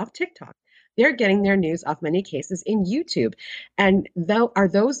cases off TikTok. They're getting their news off many cases in YouTube. And are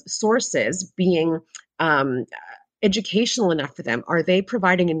those sources being educational enough for them? Are they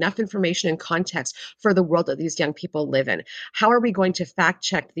providing enough information and context for the world that these young people live in? How are we going to fact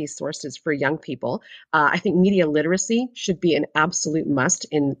check these sources for young people? I think media literacy should be an absolute must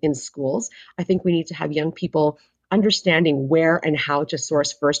in schools. I think we need to have young people understanding where and how to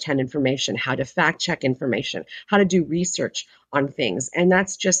source firsthand information, how to fact check information, how to do research on things. And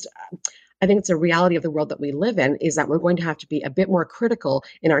that's just, I think it's a reality of the world that we live in, is that we're going to have to be a bit more critical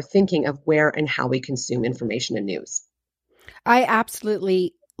in our thinking of where and how we consume information and news. I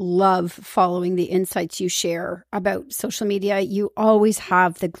absolutely love following the insights you share about social media. You always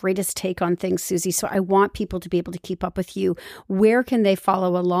have the greatest take on things, Susie. So I want people to be able to keep up with you. Where can they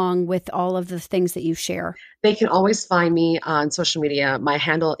follow along with all of the things that you share? They can always find me on social media. My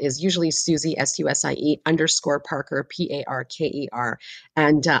handle is usually Susie, SUSIE _Parker, PARKER.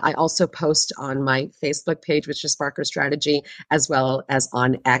 And I also post on my Facebook page, which is Sparker Strategy, as well as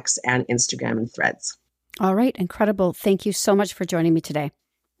on X and Instagram and Threads. All right. Incredible. Thank you so much for joining me today.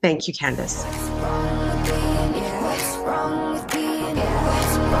 Thank you, Candace.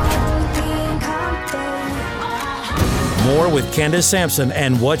 More with Candace Sampson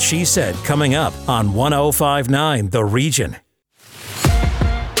and What She Said coming up on 105.9 The Region.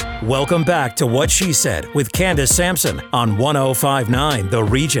 Welcome back to What She Said with Candace Sampson on 105.9 The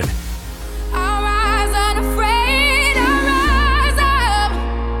Region.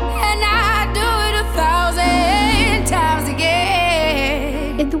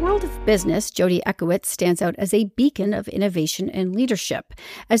 In the world of business, Jodi Echakowitz stands out as a beacon of innovation and leadership.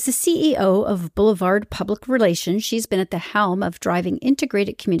 As the CEO of Boulevard Public Relations, she's been at the helm of driving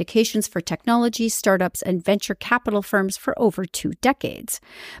integrated communications for technology, startups, and venture capital firms for over 2 decades.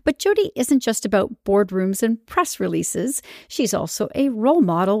 But Jodi isn't just about boardrooms and press releases. She's also a role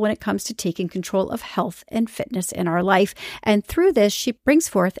model when it comes to taking control of health and fitness in our life. And through this, she brings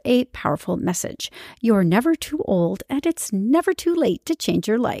forth a powerful message. You're never too old, and it's never too late to change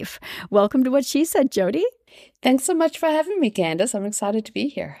your life. Welcome to What She Said, Jodi. Thanks so much for having me, Candace. I'm excited to be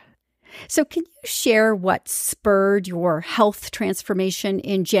here. So can you share what spurred your health transformation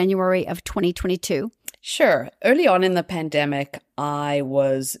in January of 2022? Sure. Early on in the pandemic, I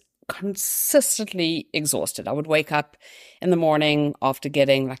was consistently exhausted. I would wake up in the morning after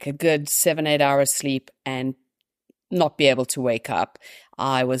getting like a good 7-8 hours sleep and not be able to wake up.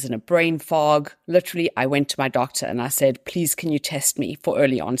 I was in a brain fog. Literally, I went to my doctor and I said, please, can you test me for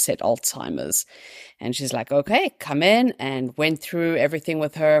early onset Alzheimer's? And she's like, okay, come in, and went through everything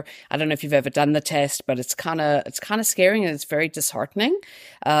with her. I don't know if you've ever done the test, but it's kind of scary and it's very disheartening.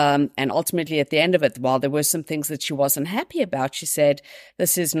 And ultimately at the end of it, while there were some things that she wasn't happy about, she said,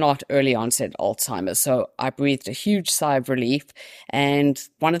 this is not early onset Alzheimer's. So I breathed a huge sigh of relief. And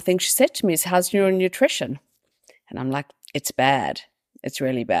one of the things she said to me is, how's your nutrition? And I'm like, it's bad. It's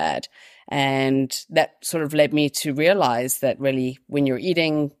really bad. And that sort of led me to realize that really when you're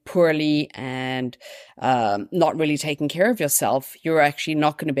eating poorly and not really taking care of yourself, you're actually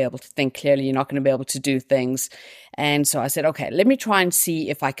not going to be able to think clearly. You're not going to be able to do things. And so I said, okay, let me try and see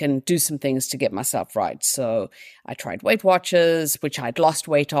if I can do some things to get myself right. So I tried Weight Watchers, which I'd lost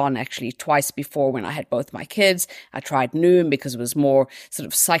weight on actually twice before when I had both my kids. I tried Noom because it was more sort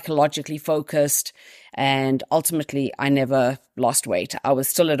of psychologically focused. And ultimately, I never lost weight. I was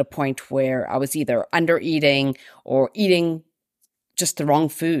still at a point where I was either under eating or eating just the wrong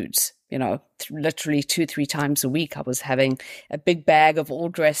foods. You know, literally 2-3 times a week, I was having a big bag of all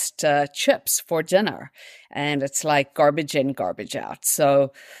dressed chips for dinner. And it's like garbage in, garbage out.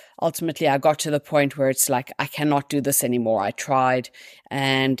 So ultimately, I got to the point where it's like, I cannot do this anymore. I tried.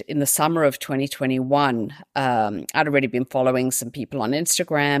 And in the summer of 2021, I'd already been following some people on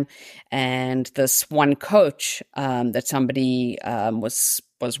Instagram. And this one coach that somebody was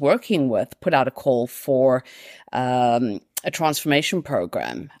working with put out a call for a transformation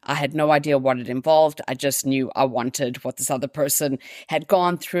program. I had no idea what it involved. I just knew I wanted what this other person had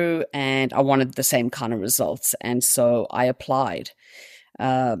gone through, and I wanted the same kind of results. And so I applied.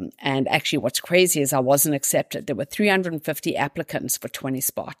 And actually what's crazy is I wasn't accepted. There were 350 applicants for 20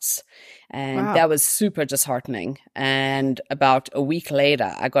 spots. And Wow. that was super disheartening. And about a week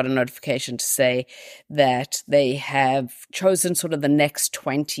later, I got a notification to say that they have chosen sort of the next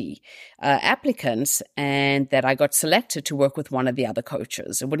 20 applicants, and that I got selected to work with one of the other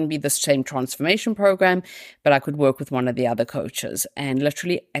coaches. It wouldn't be the same transformation program, but I could work with one of the other coaches. And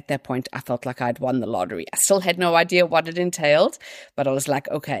literally at that point, I felt like I'd won the lottery. I still had no idea what it entailed, but I was like,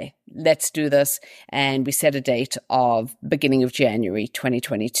 okay, let's do this. And we set a date of beginning of January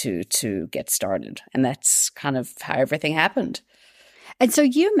 2022 to get started. And that's kind of how everything happened. And so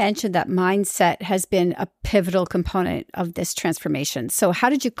you mentioned that mindset has been a pivotal component of this transformation. So how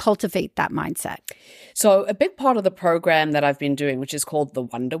did you cultivate that mindset? So a big part of the program that I've been doing, which is called the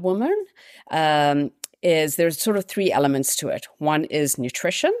Wonder Woman, is there's sort of three elements to it. One is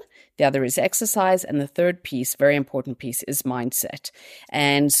nutrition. The other is exercise. And the third piece, very important piece, is mindset.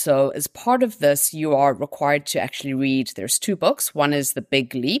 And so as part of this, you are required to actually read, there's two books. One is The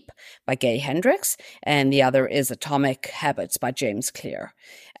Big Leap by Gay Hendricks, and the other is Atomic Habits by James Clear.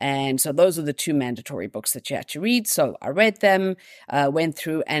 And so those are the two mandatory books that you had to read. So I read them, went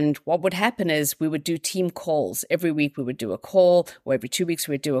through, and what would happen is we would do team calls. Every week we would do a call, or every 2 weeks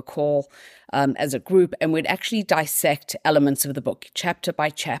we'd do a call as a group, and we'd actually dissect elements of the book, chapter by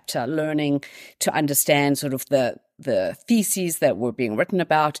chapter, learning to understand sort of the theses that were being written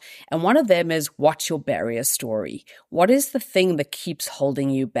about. And one of them is, what's your barrier story? What is the thing that keeps holding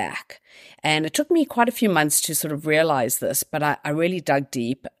you back? And it took me quite a few months to sort of realize this, but I really dug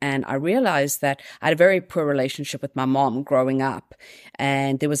deep, and I realized that I had a very poor relationship with my mom growing up.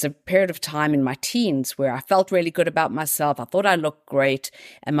 And there was a period of time in my teens where I felt really good about myself. I thought I looked great.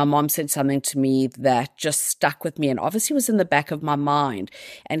 And my mom said something to me that just stuck with me, and obviously was in the back of my mind.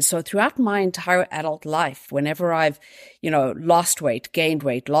 And so throughout my entire adult life, whenever I've lost weight, gained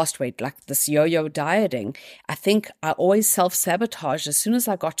weight, lost weight, like this yo-yo dieting, I think I always self-sabotaged as soon as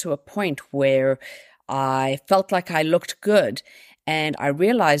I got to a point where I felt like I looked good. And I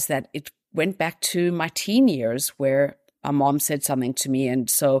realized that it went back to my teen years where my mom said something to me. And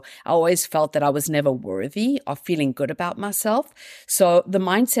so I always felt that I was never worthy of feeling good about myself. So the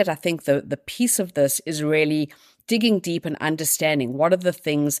mindset, I think the piece of this is really digging deep and understanding what are the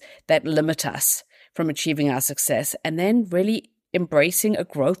things that limit us from achieving our success, and then really embracing a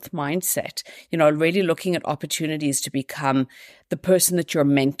growth mindset, really looking at opportunities to become the person that you're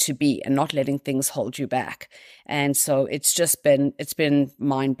meant to be and not letting things hold you back. And so it's been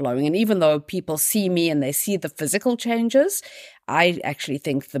mind blowing. And even though people see me and they see the physical changes, I actually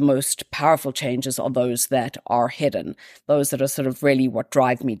think the most powerful changes are those that are hidden, those that are sort of really what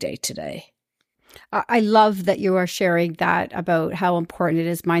drive me day to day. I love that you are sharing that about how important it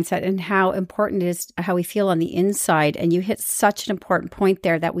is mindset and how important it is how we feel on the inside. And you hit such an important point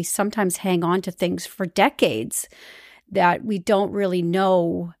there that we sometimes hang on to things for decades that we don't really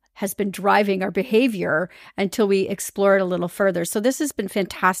know has been driving our behavior until we explore it a little further. So this has been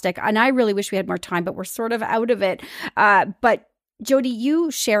fantastic. And I really wish we had more time, but we're sort of out of it. But Jodi, you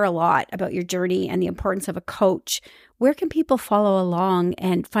share a lot about your journey and the importance of a coach. Where can people follow along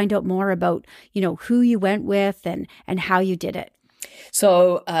and find out more about, who you went with and how you did it?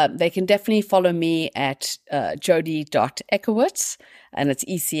 So they can definitely follow me at jodi.echakowitz, and it's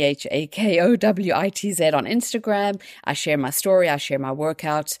ECHAKOWITZ on Instagram. I share my story. I share my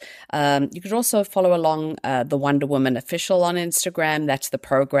workouts. You could also follow along the Wonder Woman Official on Instagram. That's the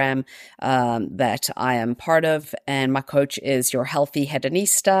program that I am part of. And my coach is Your Healthy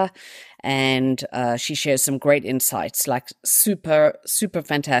Hedonista. And she shares some great insights, like super, super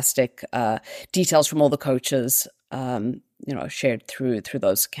fantastic details from all the coaches, shared through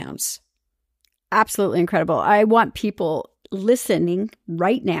those accounts. Absolutely incredible. I want people listening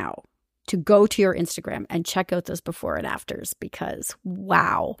right now to go to your Instagram and check out those before and afters, because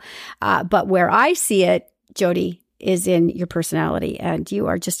wow. But where I see it, Jodi, is in your personality, and you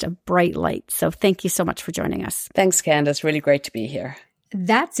are just a bright light. So thank you so much for joining us. Thanks, Candace. Really great to be here.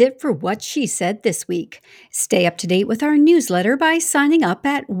 That's it for What She Said this week. Stay up to date with our newsletter by signing up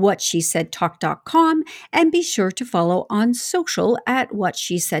at whatshesaidtalk.com, and be sure to follow on social at What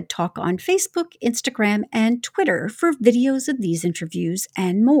She Said Talk on Facebook, Instagram, and Twitter for videos of these interviews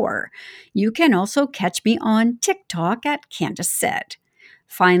and more. You can also catch me on TikTok at Candace Said.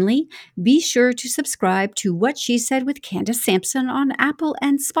 Finally, be sure to subscribe to What She Said with Candace Sampson on Apple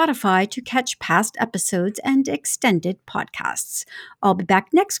and Spotify to catch past episodes and extended podcasts. I'll be back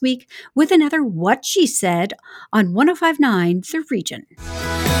next week with another What She Said on 105.9 The Region.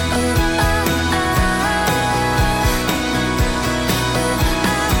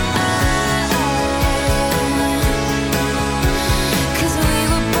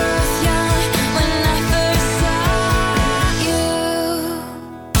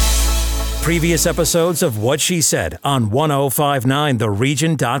 Previous episodes of What She Said on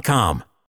 1059theregion.com.